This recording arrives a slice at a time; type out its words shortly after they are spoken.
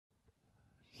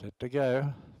Set to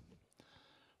go.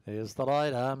 There's the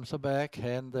light, arms are back,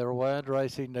 and they're away and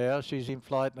racing now. She's in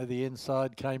flight to the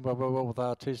inside, came well with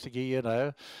Artistic,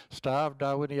 Starved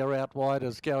Darwinia out wide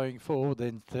is going forward,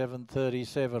 then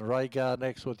 7:37. Rhaegar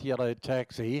next with Yellow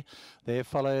Taxi. They're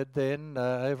followed then,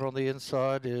 over on the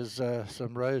inside is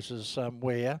Some Roses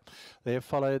Somewhere. They're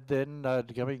followed then,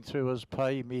 coming through as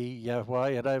Pay Me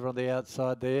Way, and over on the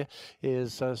outside there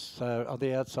is, on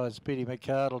the outside, Speedy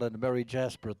McCardle and Mary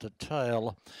Jasper at the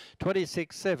tail.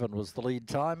 26.7 was the lead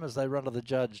time as they run to the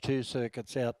judge. 2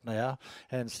 circuits out now,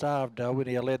 and Starved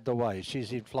Darwinia led the way.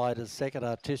 She's in flight as second,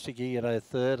 Artistic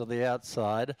third on the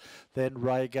outside, then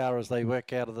Rhaegar as they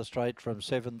work out of the straight from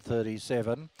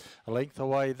 7:37. A length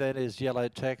away then is Yellow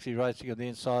Taxi racing on the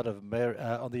inside of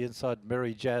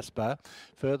Mary Jasper.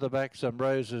 Further back, Some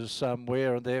Roses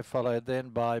Somewhere, and they're followed then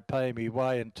by Pay Me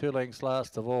Way, and 2 lengths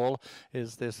last of all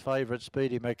is this favourite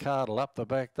Speedy McCardle. Up the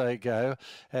back they go,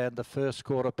 and the first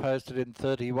quarter posted in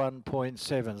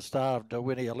 31.7. Starved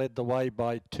Darwinia led the way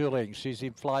by 2 lengths. She's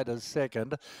in flight as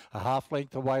second, a half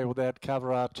length away without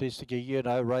cover, Artistic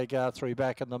Rhaegar 3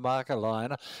 back in the marker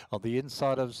line. On the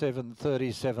inside of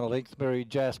 7:37, a length Mary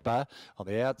Jasper. On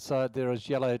the outside there is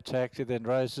Yellow Taxi, then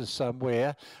Roses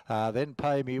Somewhere, then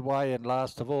Pay Me Way, and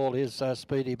last of all is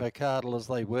Speedy McCardle as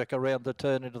they work around the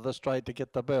turn into the straight to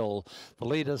get the bell. The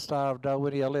leader, Starved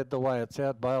Darwinia, led the way. It's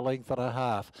out by a length and a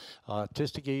half.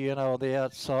 Artistic on the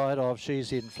outside of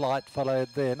She's in Flight, followed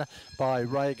then by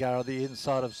Rhaegar on the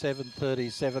inside of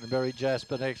 7:37. Mary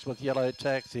Jasper next with Yellow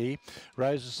Taxi.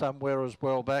 Roses Somewhere as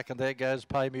well back, and there goes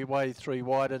Pay Me Way 3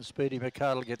 wide, and Speedy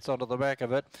McCardle gets onto the back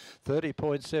of it.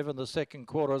 30.7 the second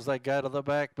quarter as they go to the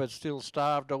back, but still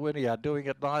Starved Darwinia doing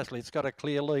it nicely. It's got a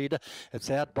clear lead. It's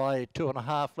out by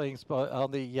 2.5 lengths.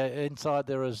 On the inside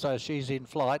there is She's in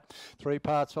Flight. 3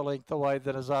 parts a length away.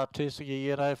 Then is Artistic,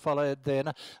 followed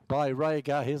then by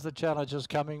Rhaegar. Here's the challengers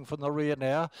coming from the rear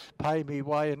now. Pay Me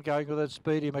Way and going with it,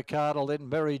 Speedy McCardle, then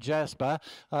Mary Jasper.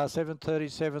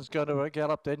 7:37's going to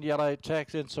gallop, then Yellow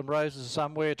Taxi and Some Roses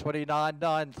Somewhere.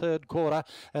 29.9 third quarter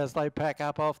as they pack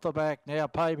up off the back. Now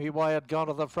Pay Me Way had gone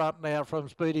to the front now from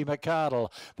Speedy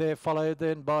McCardle. They're followed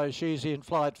then by She's in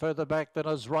Flight. Further back than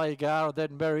is Rhaegar,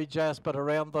 then Mary Jasper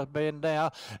around the bend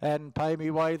now, and Pay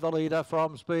Me Way the leader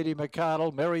from Speedy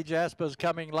McCardle. Mary Jasper's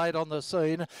coming late on the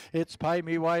scene. It's Pay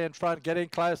Me Way in front, getting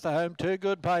close to home. Too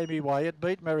good Pay Me Way. It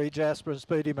beat Mary Jasper and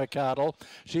Speedy McCardle.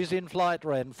 She's in Flight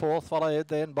ran fourth, followed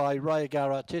then by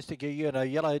Rhaegar, Artistic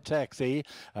Yellow Taxi.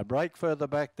 A break further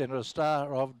back then a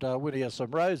Star of Darwinia,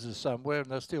 Some Roses Somewhere,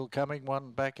 and they're still coming.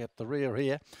 One back at the rear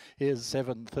here is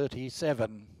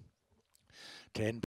 7:37. 10